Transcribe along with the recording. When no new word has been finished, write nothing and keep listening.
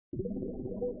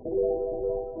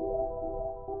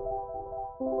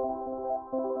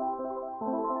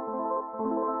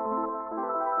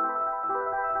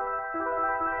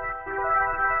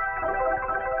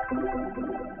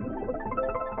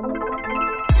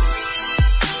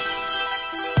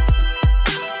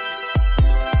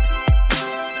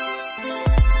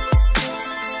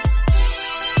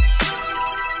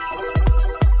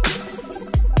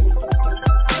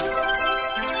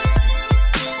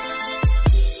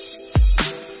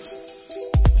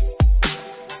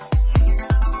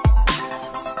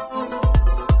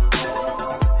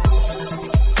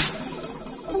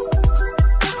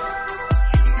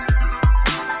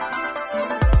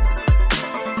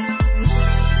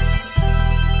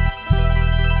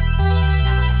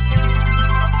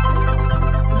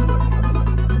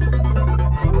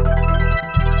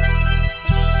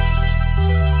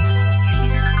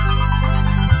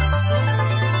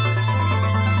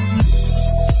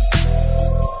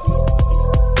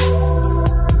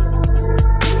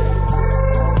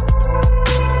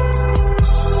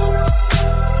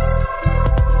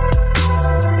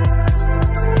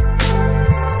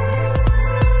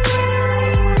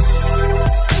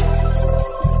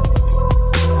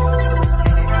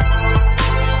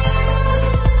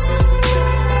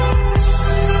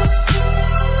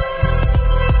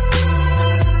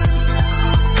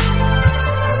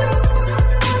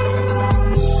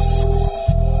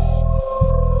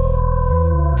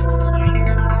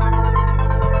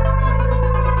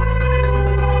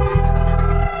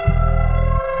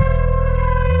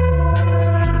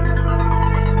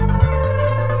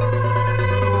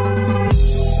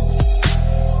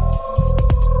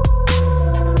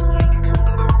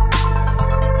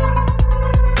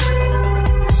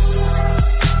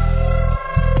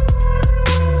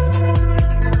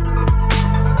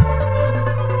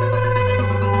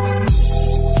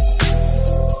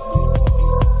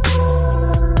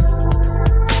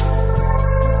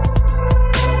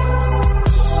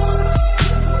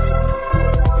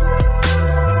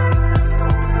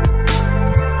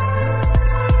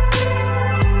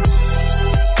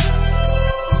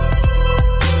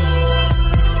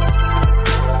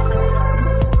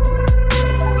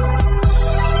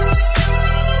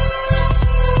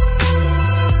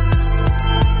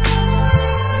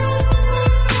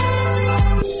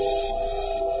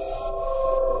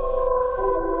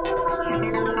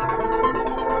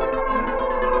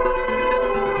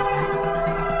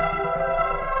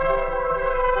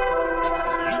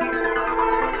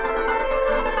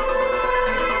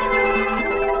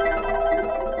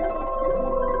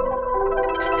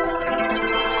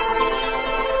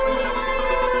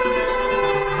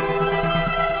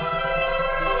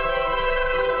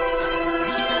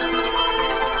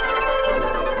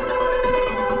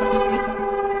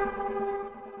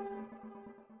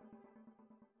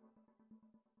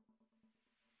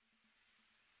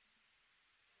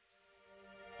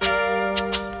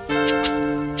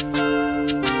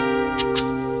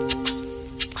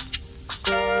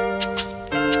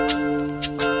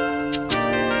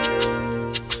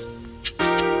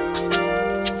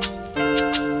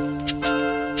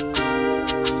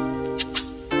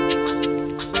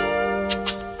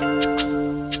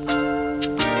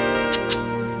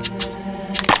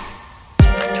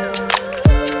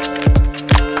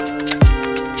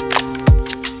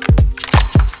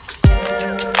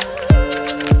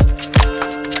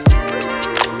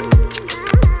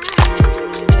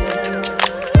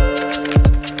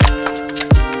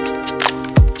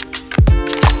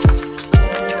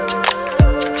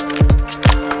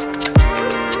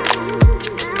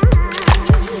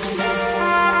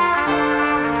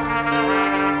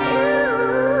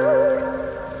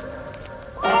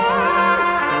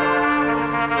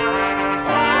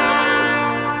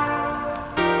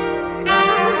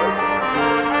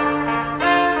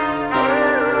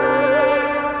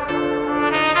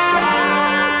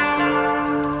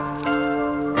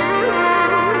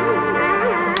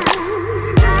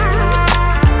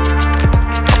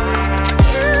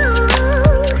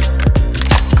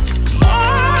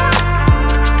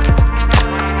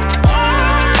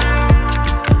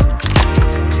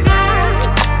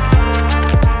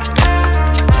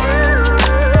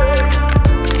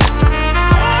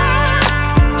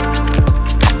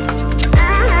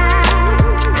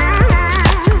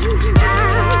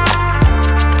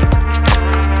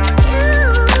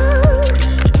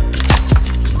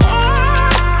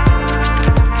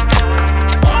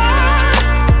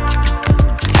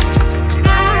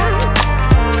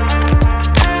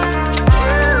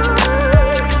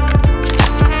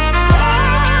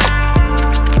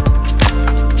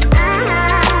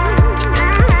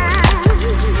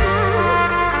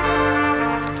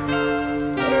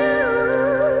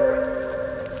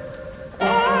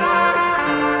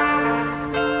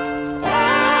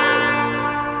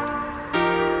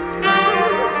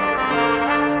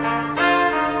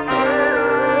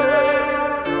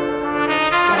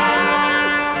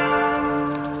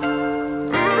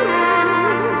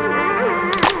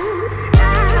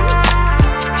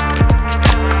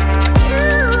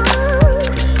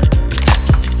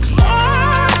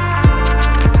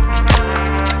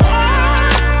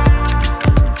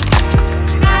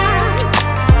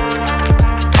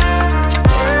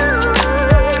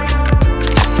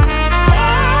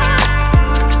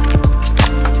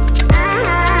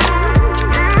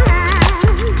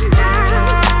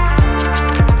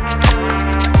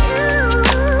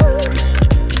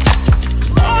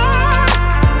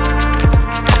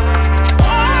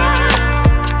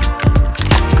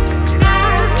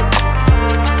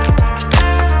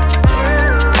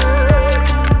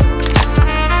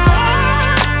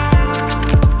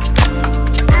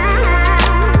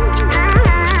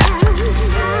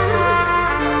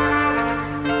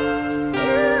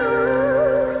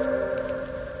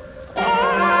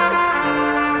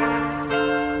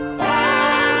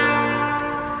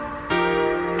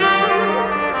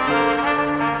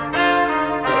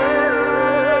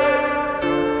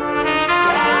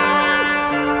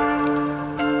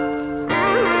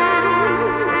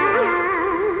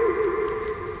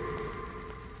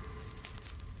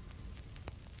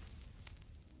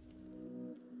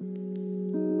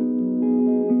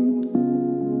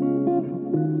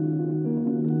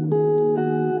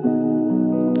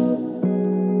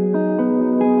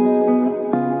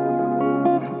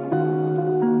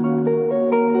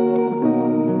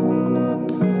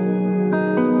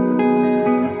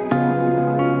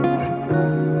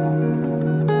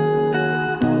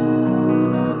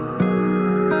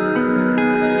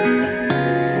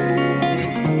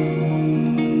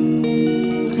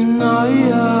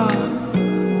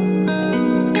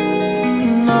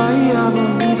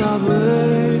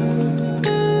Naya,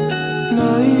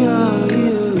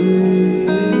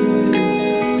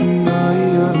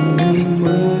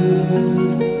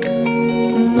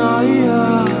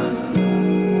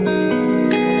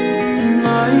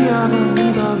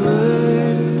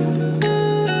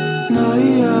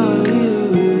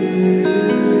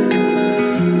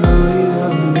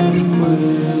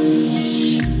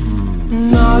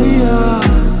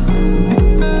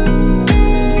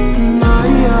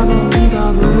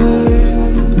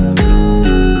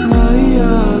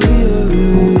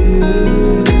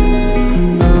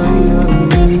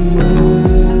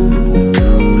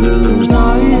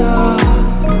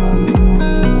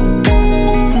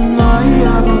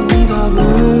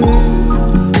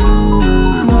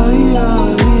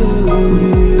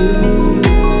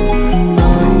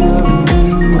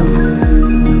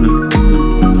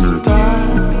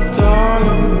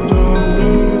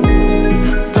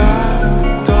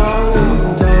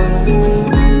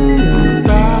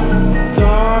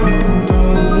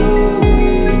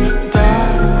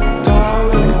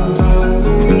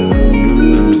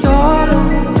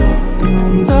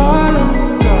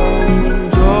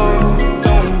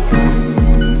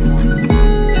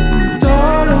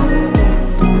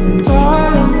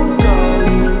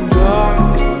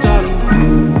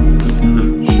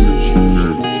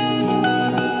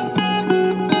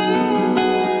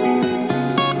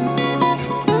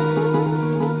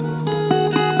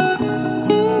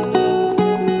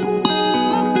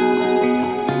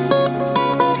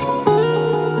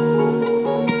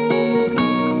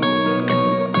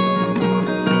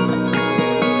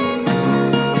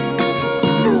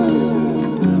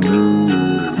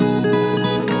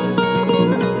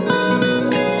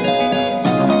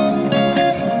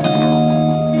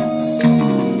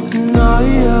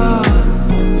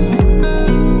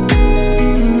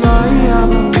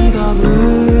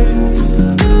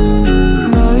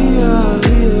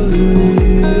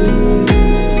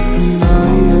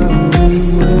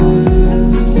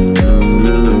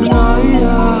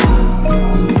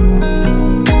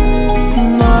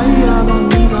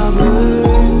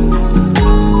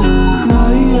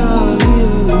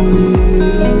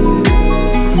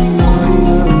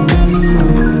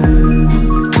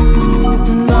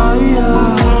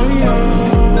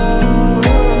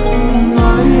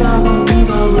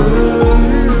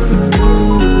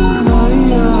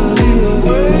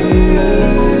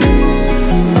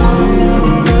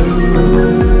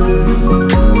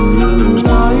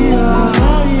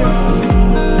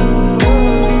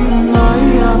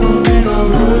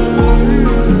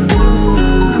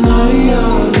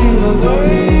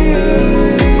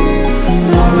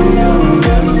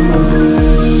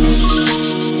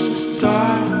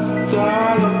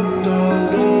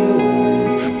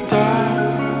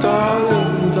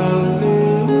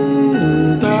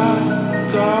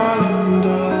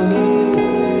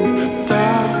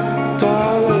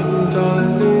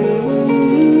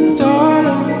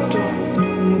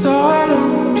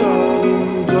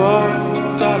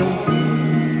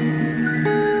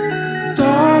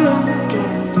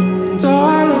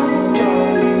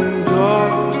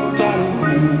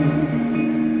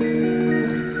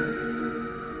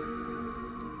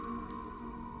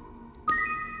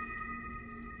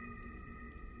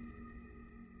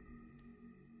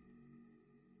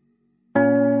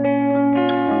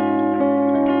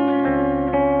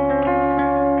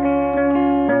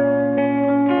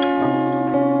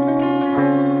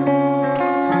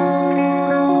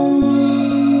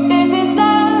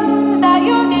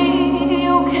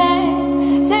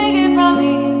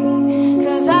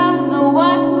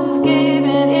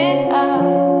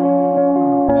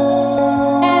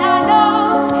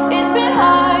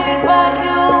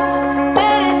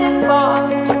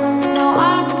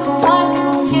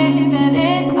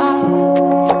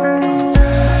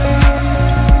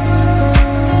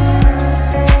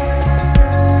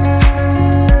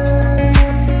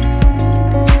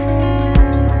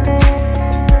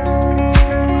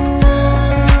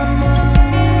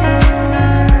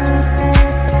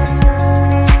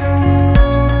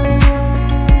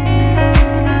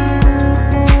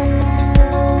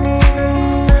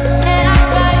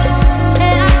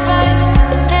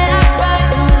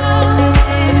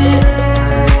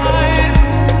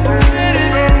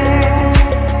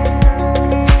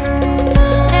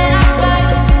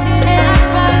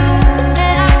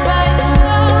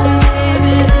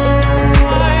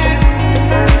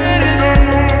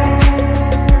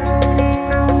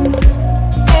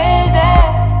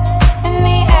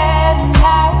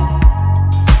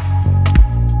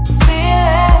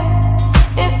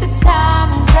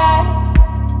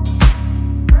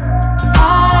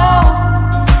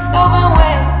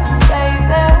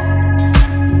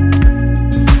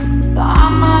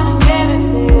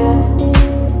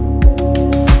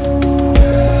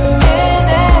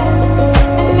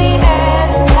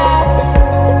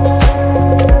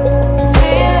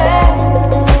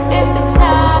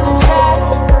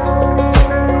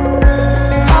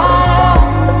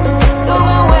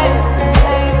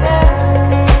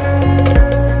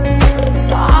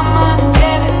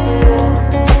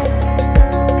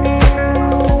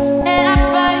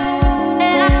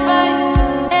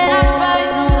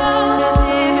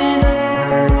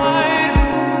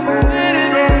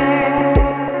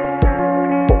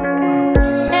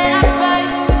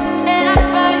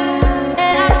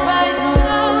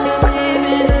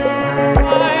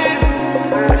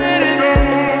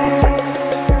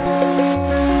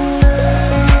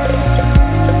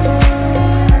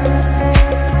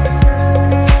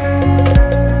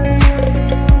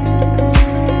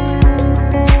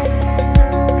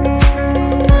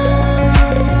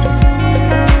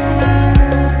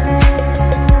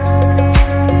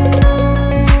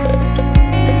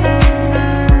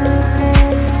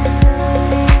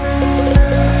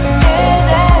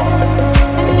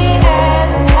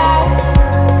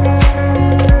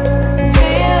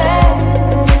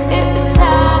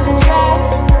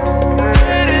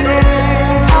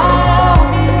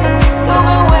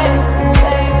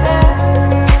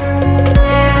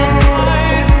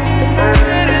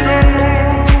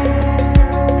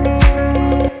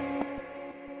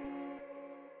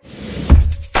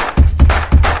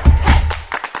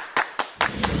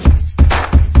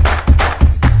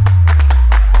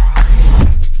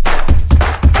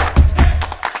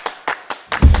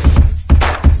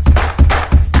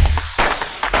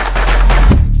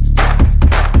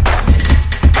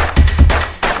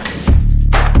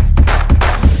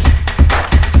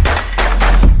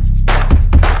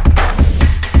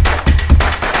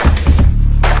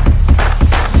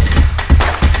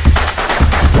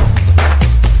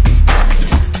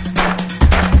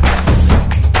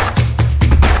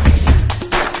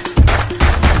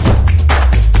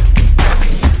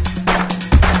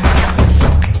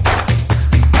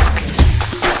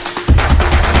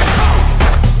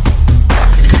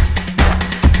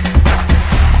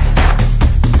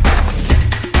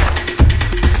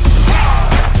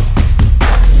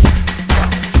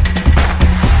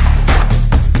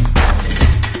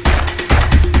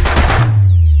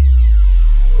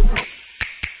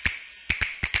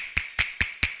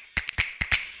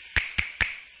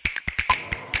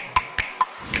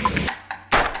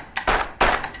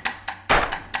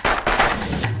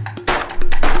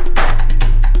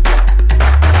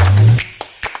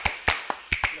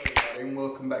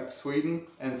 Sweden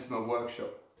and to my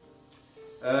workshop.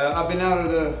 I've been out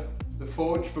of the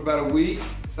forge for about a week,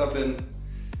 so I've been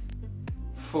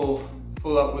full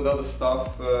up with other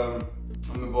stuff. I'm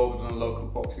involved in a local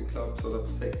boxing club, so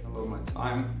that's taking a lot of my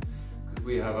time because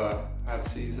we have a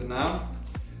season now.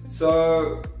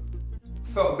 So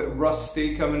felt a bit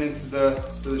rusty coming into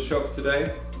the shop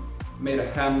today. Made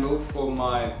a handle for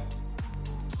my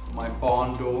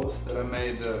barn doors that I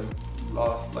made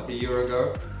like a year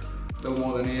ago, a little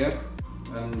more than a year,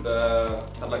 and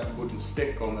had like a wooden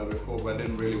stick on there before, but it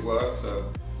didn't really work.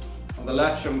 So on the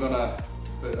latch I'm gonna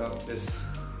put up this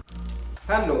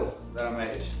handle that I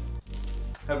made.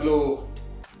 Have a little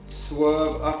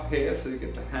swerve up here so you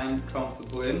get the hand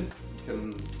comfortable in. You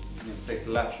can take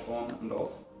the latch on and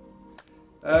off.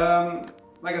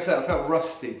 Like I said, I felt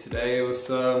rusty today. It was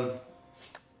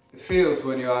it feels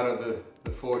when you're out of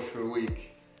the forge for a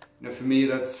week. You know, for me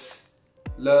that's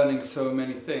learning so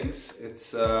many things.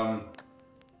 It's time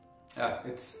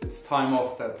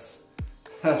off that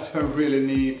I don't really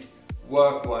need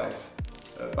work-wise.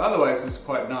 But otherwise it was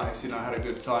quite nice, you know, I had a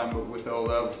good time with all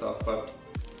the other stuff. But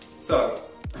so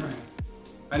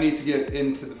I need to get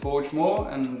into the forge more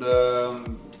and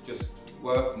just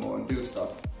work more and do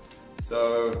stuff.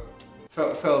 So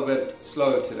felt a bit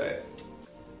slow today.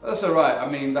 That's alright, I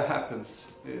mean, that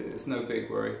happens. It's no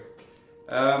big worry.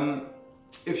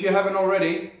 If you haven't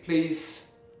already,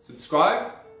 please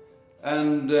subscribe,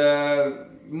 and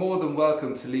more than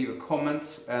welcome to leave a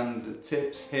comment and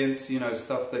tips, hints, you know,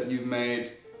 stuff that you've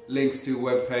made, links to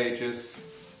web pages.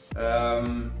 I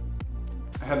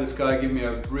had this guy give me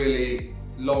a really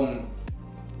long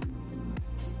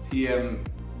DM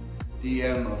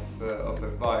of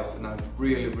advice, and I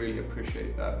really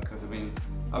appreciate that, because I mean,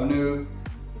 I'm new,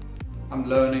 I'm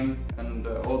learning, and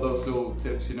all those little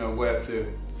tips, you know, where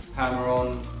to hammer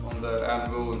on the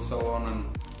anvil and so on, and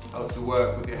how to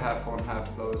work with your half on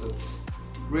half blows. It's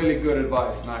really good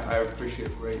advice, and I appreciate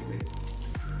it greatly.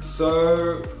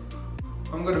 So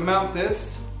I'm going to mount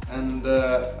this, and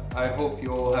I hope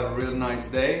you all have a real nice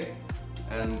day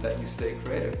and that you stay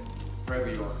creative wherever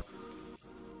you are.